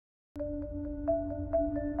Our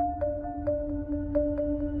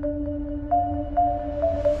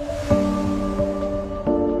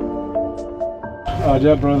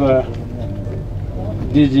dear brother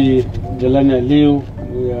DG Jelani Liu,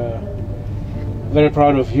 we are very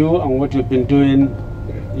proud of you and what you've been doing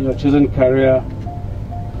in your chosen career.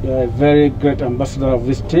 You are a very great ambassador of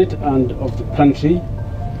this state and of the country,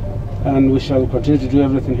 and we shall continue to do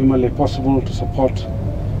everything humanly possible to support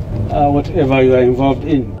whatever you are involved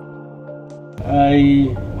in.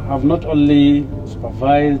 I have not only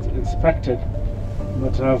supervised, inspected,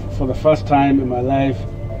 but have for the first time in my life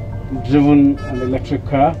driven an electric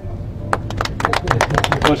car,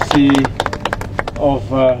 courtesy of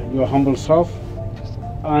your humble self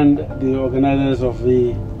and the organizers of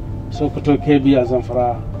the Sokoto KB and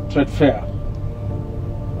Zamfara Trade Fair.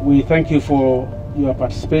 We thank you for your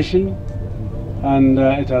participation, and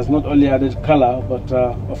it has not only added color, but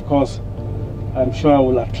of course I'm sure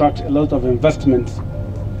will attract a lot of investments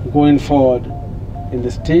going forward in the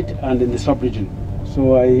state and in the sub-region.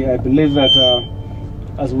 So I believe that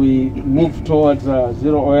as we move towards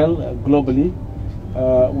zero oil globally,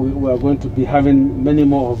 we are going to be having many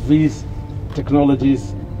more of these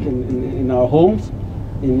technologies in our homes,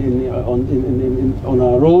 on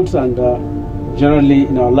our roads, and generally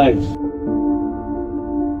in our lives.